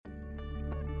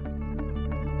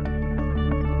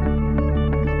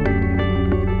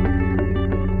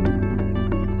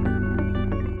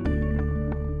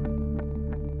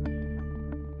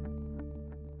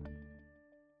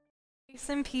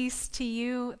and peace to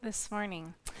you this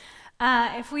morning.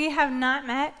 If we have not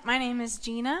met, my name is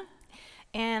Gina,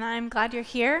 and I'm glad you're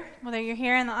here, whether you're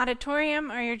here in the auditorium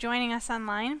or you're joining us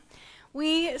online.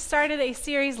 We started a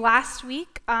series last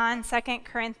week on 2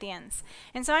 Corinthians,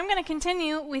 and so I'm going to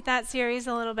continue with that series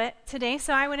a little bit today,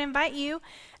 so I would invite you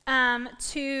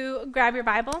to grab your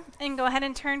Bible and go ahead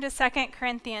and turn to 2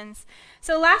 Corinthians.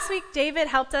 So last week, David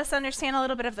helped us understand a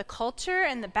little bit of the culture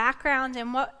and the background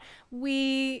and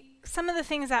some of the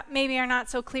things that maybe are not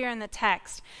so clear in the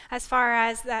text, as far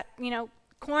as that,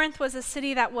 Corinth was a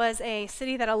city that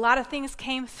a lot of things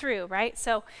came through, right?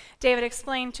 So David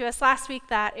explained to us last week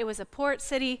that it was a port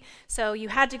city, so you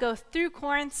had to go through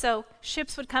Corinth, so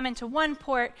ships would come into one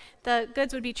port, the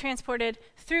goods would be transported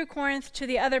through Corinth to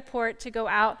the other port to go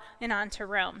out and on to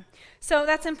Rome. So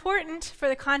that's important for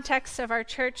the context of our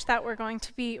church that we're going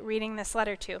to be reading this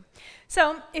letter to.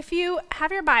 So if you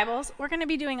have your Bibles, we're going to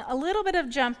be doing a little bit of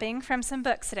jumping from some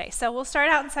books today. So we'll start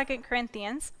out in 2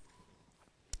 Corinthians.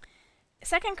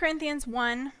 2 Corinthians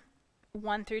 1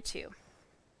 through 2.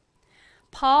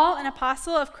 Paul, an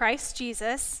apostle of Christ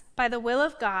Jesus, by the will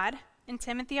of God, and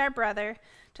Timothy our brother,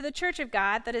 to the church of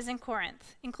God that is in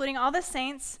Corinth, including all the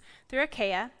saints through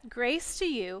Achaia, grace to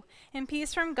you and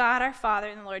peace from God our Father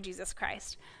and the Lord Jesus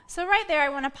Christ. So right there I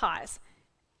want to pause.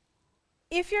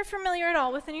 If you're familiar at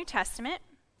all with the New Testament,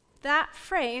 that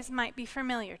phrase might be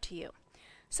familiar to you.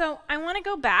 So I want to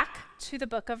go back to the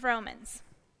book of Romans.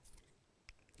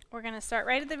 We're going to start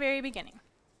right at the very beginning.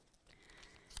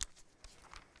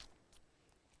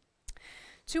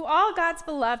 To all God's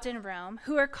beloved in Rome,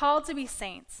 who are called to be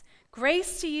saints,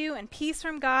 grace to you and peace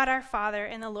from God our Father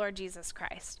and the Lord Jesus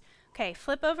Christ. Okay,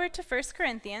 flip over to 1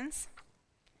 Corinthians.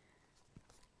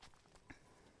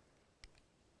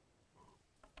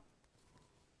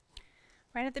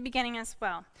 Right at the beginning as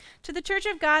well. To the church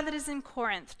of God that is in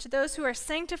Corinth, to those who are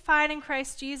sanctified in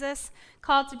Christ Jesus,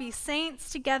 called to be saints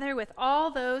together with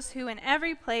all those who in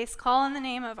every place call on the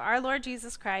name of our Lord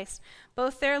Jesus Christ,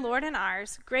 both their Lord and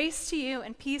ours, grace to you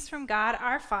and peace from God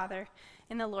our Father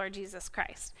and the Lord Jesus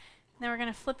Christ. Then we're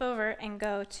going to flip over and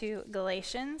go to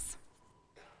Galatians.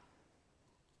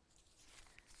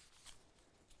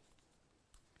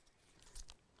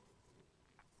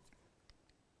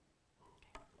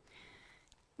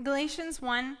 Galatians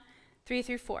 1, 3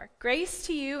 through 4. Grace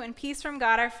to you and peace from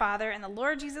God our Father and the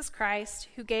Lord Jesus Christ,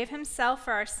 who gave himself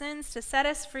for our sins to set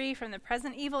us free from the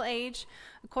present evil age,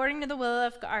 according to the will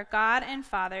of our God and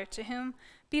Father, to whom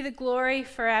be the glory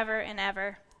forever and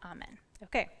ever. Amen.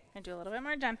 Okay, I'm going to do a little bit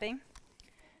more jumping.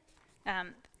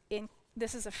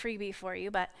 This is a freebie for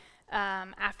you, but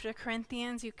after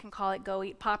Corinthians, you can call it Go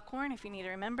Eat Popcorn if you need to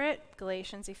remember it.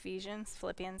 Galatians, Ephesians,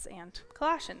 Philippians, and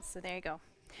Colossians. So there you go.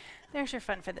 There's your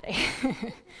fun for the day.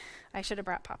 I should have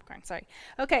brought popcorn, sorry.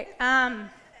 Okay,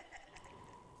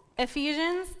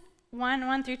 Ephesians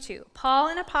 1 through 2. Paul,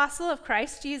 an apostle of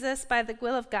Christ Jesus by the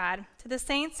will of God, to the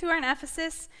saints who are in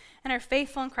Ephesus and are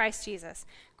faithful in Christ Jesus.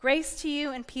 Grace to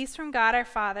you and peace from God our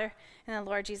Father and the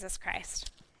Lord Jesus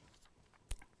Christ.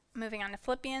 Moving on to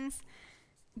Philippians.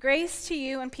 Grace to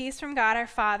you and peace from God our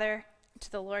Father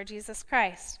to the Lord Jesus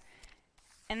Christ.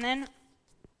 And then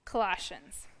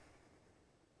Colossians.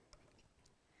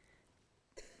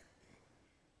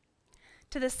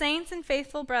 To the saints and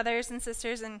faithful brothers and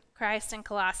sisters in Christ in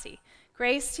Colossae,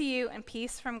 grace to you and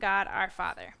peace from God our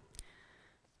Father.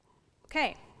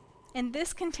 Okay, and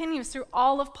this continues through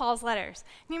all of Paul's letters.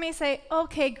 And you may say,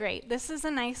 okay, great, this is a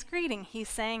nice greeting. He's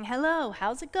saying, hello,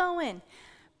 how's it going?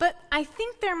 But I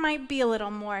think there might be a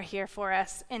little more here for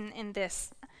us in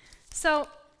this. So,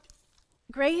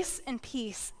 grace and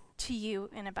peace to you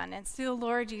in abundance through the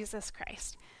Lord Jesus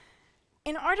Christ.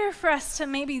 In order for us to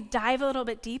maybe dive a little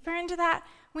bit deeper into that,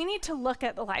 we need to look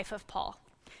at the life of Paul.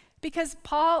 Because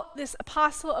Paul, this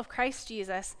apostle of Christ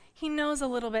Jesus, he knows a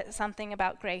little bit something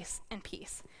about grace and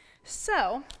peace.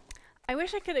 So, I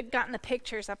wish I could have gotten the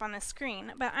pictures up on the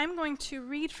screen, but I'm going to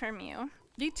read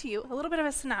to you a little bit of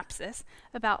a synopsis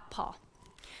about Paul.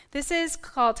 This is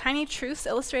called Tiny Truths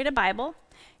Illustrated Bible,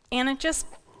 and it just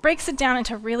breaks it down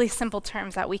into really simple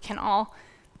terms that we can all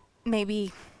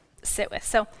maybe sit with.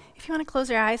 So if you want to close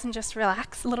your eyes and just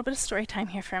relax, a little bit of story time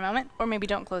here for a moment, or maybe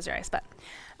don't close your eyes, but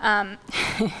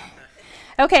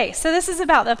okay, so this is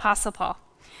about the Apostle Paul.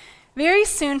 Very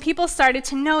soon, people started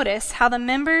to notice how the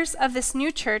members of this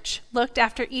new church looked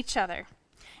after each other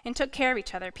and took care of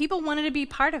each other. People wanted to be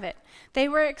part of it. They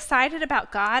were excited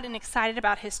about God and excited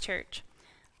about his church.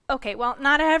 Okay, well,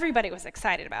 not everybody was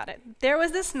excited about it. There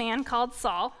was this man called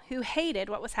Saul who hated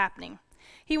what was happening.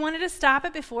 He wanted to stop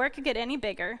it before it could get any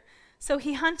bigger, so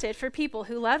he hunted for people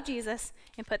who loved Jesus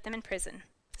and put them in prison.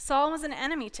 Saul was an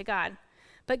enemy to God,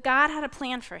 but God had a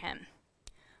plan for him.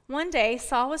 One day,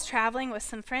 Saul was traveling with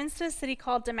some friends to a city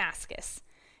called Damascus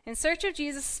in search of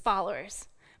Jesus' followers.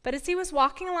 But as he was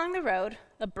walking along the road,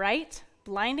 a bright,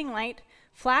 blinding light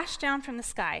flashed down from the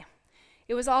sky.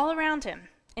 It was all around him,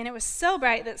 and it was so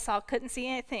bright that Saul couldn't see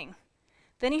anything.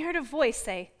 Then he heard a voice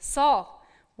say, "Saul,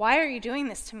 why are you doing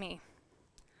this to me?"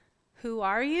 "Who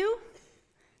are you?"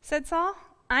 said Saul.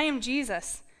 "I am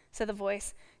Jesus," said the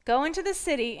voice. "Go into the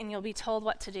city and you'll be told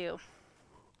what to do."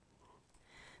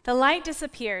 The light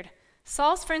disappeared.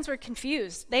 Saul's friends were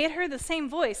confused. They had heard the same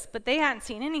voice, but they hadn't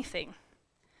seen anything.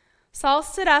 Saul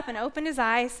stood up and opened his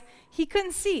eyes. He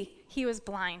couldn't see. He was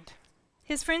blind.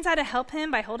 His friends had to help him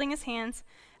by holding his hands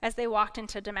as they walked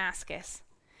into Damascus.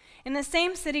 In the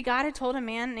same city, God had told a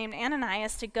man named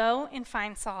Ananias to go and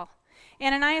find Saul.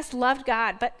 Ananias loved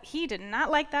God, but he did not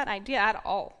like that idea at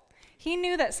all. He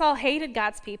knew that Saul hated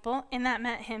God's people, and that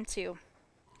meant him too.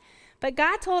 But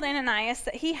God told Ananias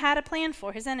that he had a plan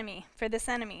for this enemy.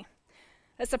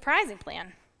 A surprising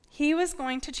plan. He was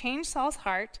going to change Saul's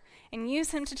heart and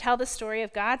use him to tell the story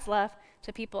of God's love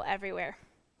to people everywhere.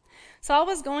 Saul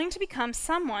was going to become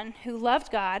someone who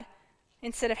loved God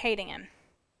instead of hating him.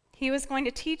 He was going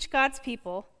to teach God's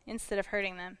people instead of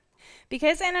hurting them.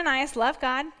 Because Ananias loved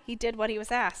God, he did what he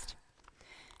was asked.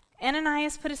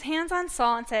 Ananias put his hands on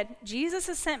Saul and said, "Jesus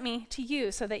has sent me to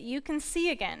you so that you can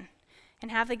see again and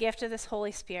have the gift of this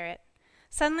Holy Spirit."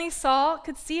 Suddenly Saul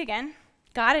could see again.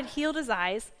 God had healed his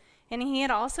eyes, and he had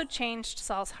also changed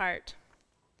Saul's heart.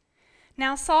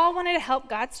 Now Saul wanted to help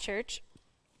God's church.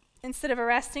 Instead of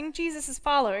arresting Jesus'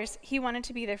 followers, he wanted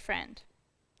to be their friend.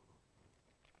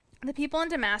 The people in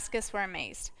Damascus were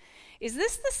amazed. "Is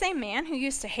this the same man who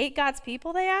used to hate God's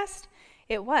people?" they asked.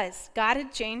 It was. God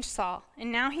had changed Saul,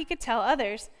 and now he could tell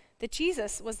others that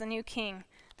Jesus was the new king,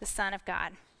 the Son of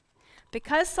God.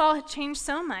 Because Saul had changed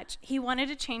so much, he wanted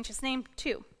to change his name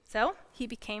too. So he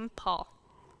became Paul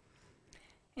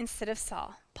instead of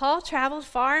Saul. Paul traveled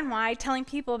far and wide telling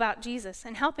people about Jesus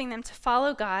and helping them to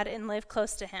follow God and live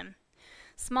close to him.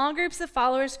 Small groups of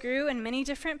followers grew in many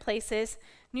different places,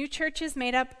 new churches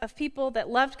made up of people that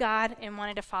loved God and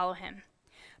wanted to follow him.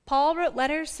 Paul wrote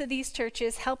letters to these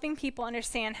churches, helping people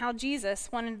understand how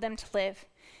Jesus wanted them to live.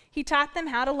 He taught them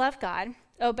how to love God,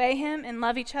 obey him, and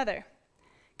love each other.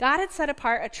 God had set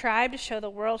apart a tribe to show the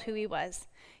world who he was.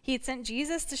 He had sent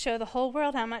Jesus to show the whole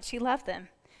world how much he loved them.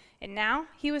 And now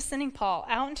he was sending Paul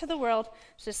out into the world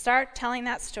to start telling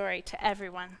that story to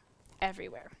everyone,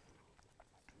 everywhere.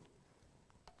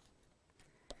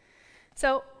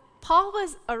 So Paul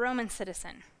was a Roman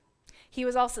citizen. He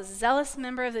was also a zealous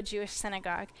member of the Jewish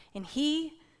synagogue, and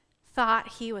he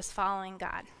thought he was following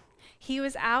God. He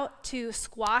was out to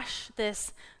squash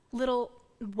this little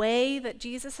way that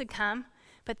Jesus had come,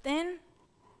 but then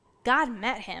God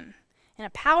met him in a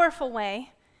powerful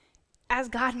way as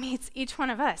God meets each one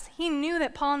of us. He knew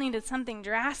that Paul needed something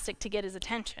drastic to get his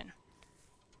attention.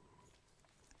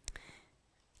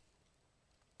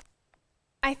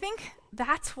 I think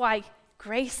that's why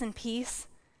grace and peace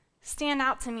stand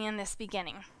out to me in this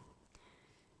beginning.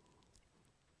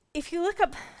 If you look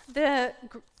up the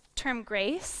term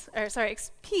peace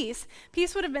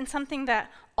would have been something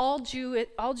that all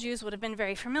Jews would have been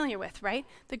very familiar with, right?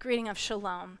 The greeting of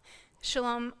shalom.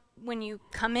 Shalom when you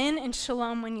come in and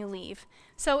shalom when you leave.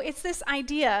 So it's this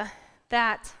idea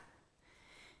that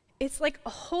it's like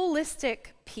a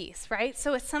holistic peace, right?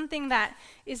 So it's something that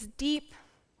is deep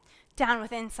down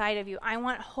within inside of you. I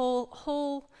want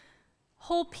whole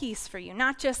peace for you,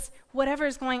 not just whatever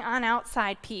is going on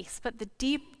outside peace, but the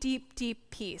deep, deep,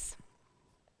 deep peace.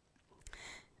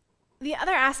 The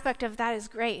other aspect of that is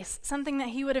grace, something that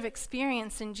he would have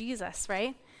experienced in Jesus,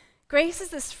 right? Grace is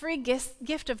this free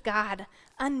gift of God,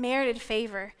 unmerited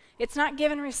favor. It's not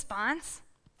given response.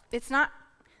 It's not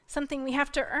something we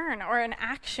have to earn or an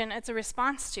action it's a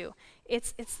response to.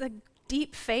 It's the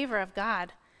deep favor of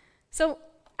God. So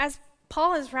as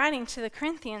Paul is writing to the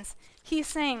Corinthians, he's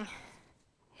saying,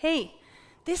 hey,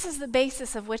 this is the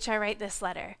basis of which I write this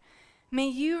letter. May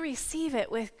you receive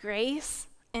it with grace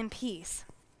and peace.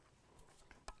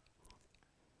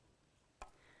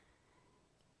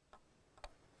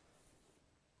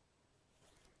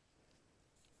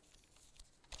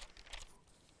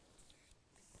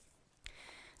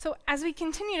 So as we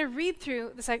continue to read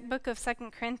through the book of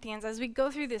 2 Corinthians, as we go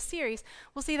through this series,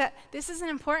 we'll see that this is an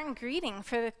important greeting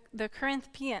for the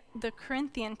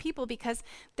Corinthian people, because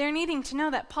they're needing to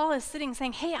know that Paul is sitting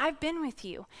saying, hey, I've been with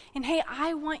you. And hey,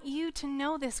 I want you to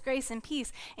know this grace and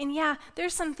peace. And yeah,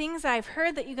 there's some things that I've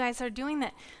heard that you guys are doing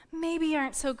that maybe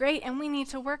aren't so great, and we need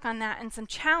to work on that, and some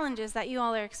challenges that you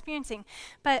all are experiencing.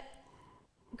 But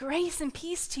grace and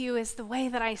peace to you is the way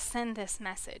that I send this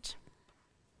message.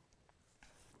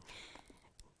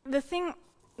 The thing,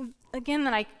 again,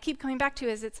 that I keep coming back to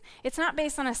is it's not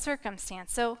based on a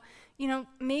circumstance. So,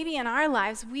 maybe in our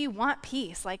lives we want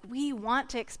peace, like we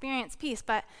want to experience peace,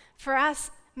 but for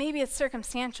us, maybe it's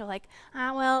circumstantial, like,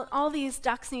 well, all these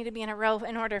ducks need to be in a row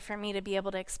in order for me to be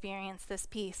able to experience this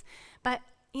peace. But,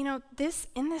 in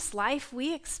this life,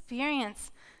 we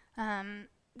experience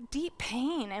deep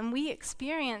pain, and we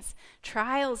experience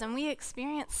trials, and we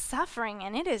experience suffering,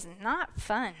 and it is not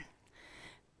fun.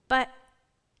 But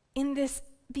in this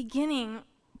beginning,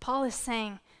 Paul is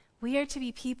saying, we are to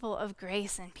be people of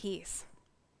grace and peace.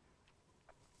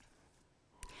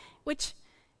 Which,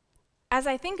 as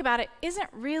I think about it, isn't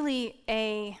really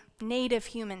a native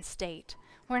human state.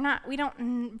 We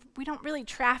don't really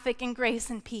traffic in grace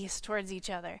and peace towards each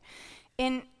other.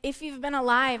 And if you've been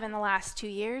alive in the last 2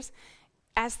 years,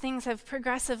 as things have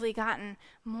progressively gotten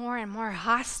more and more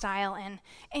hostile and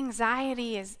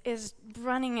anxiety is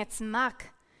running its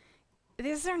muck,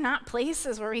 these are not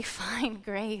places where we find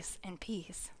grace and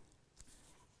peace.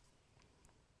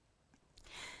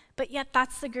 But yet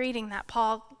that's the greeting that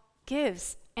Paul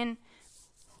gives. And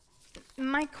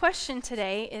my question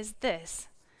today is this.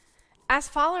 As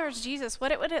followers of Jesus,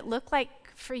 what would it look like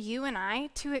for you and I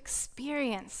to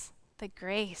experience the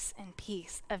grace and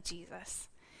peace of Jesus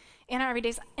in our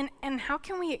everydays? And how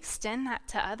can we extend that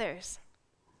to others?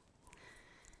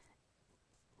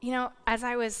 As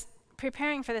I was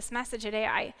preparing for this message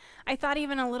today, I thought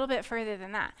even a little bit further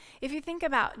than that. If you think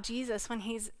about Jesus when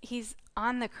he's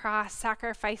on the cross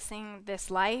sacrificing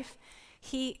this life,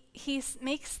 he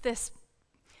makes this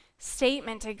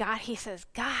statement to God. He says,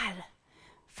 God,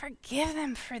 forgive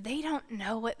them, for they don't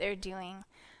know what they're doing.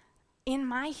 In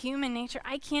my human nature,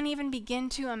 I can't even begin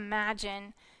to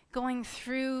imagine going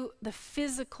through the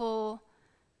physical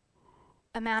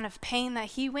amount of pain that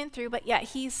he went through, but yet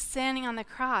he's standing on the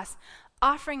cross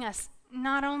offering us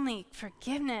not only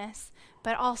forgiveness,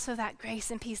 but also that grace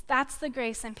and peace. That's the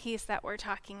grace and peace that we're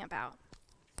talking about.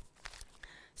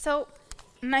 So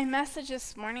my message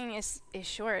this morning is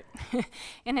short,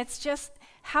 and it's just,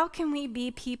 how can we be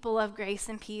people of grace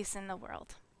and peace in the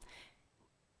world?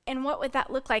 And what would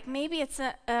that look like? Maybe it's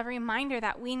a reminder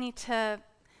that we need to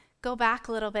go back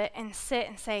a little bit and sit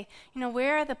and say,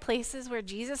 where are the places where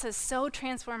Jesus has so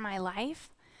transformed my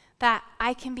life that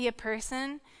I can be a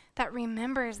person that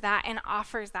remembers that and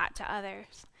offers that to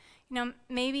others?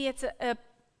 Maybe it's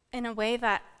in a way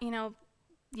that,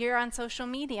 you're on social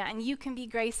media and you can be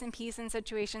grace and peace in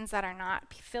situations that are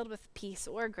not filled with peace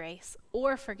or grace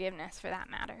or forgiveness, for that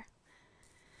matter.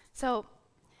 So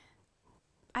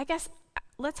I guess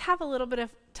let's have a little bit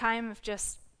of time of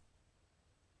just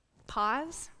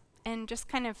pause and just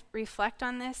kind of reflect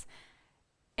on this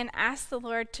and ask the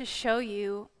Lord to show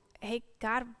you, hey,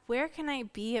 God, where can I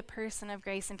be a person of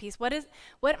grace and peace? What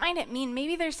might it mean?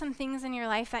 Maybe there's some things in your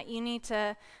life that you need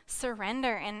to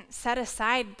surrender and set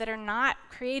aside that are not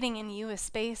creating in you a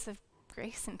space of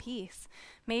grace and peace.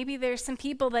 Maybe there's some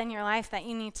people in your life that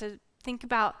you need to think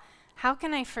about, how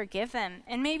can I forgive them?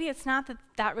 And maybe it's not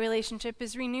that relationship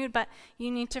is renewed, but you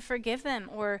need to forgive them,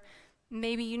 or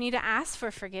maybe you need to ask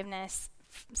for forgiveness.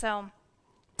 So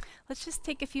let's just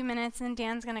take a few minutes, and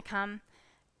Dan's going to come.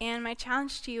 And my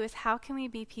challenge to you is, how can we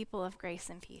be people of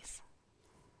grace and peace?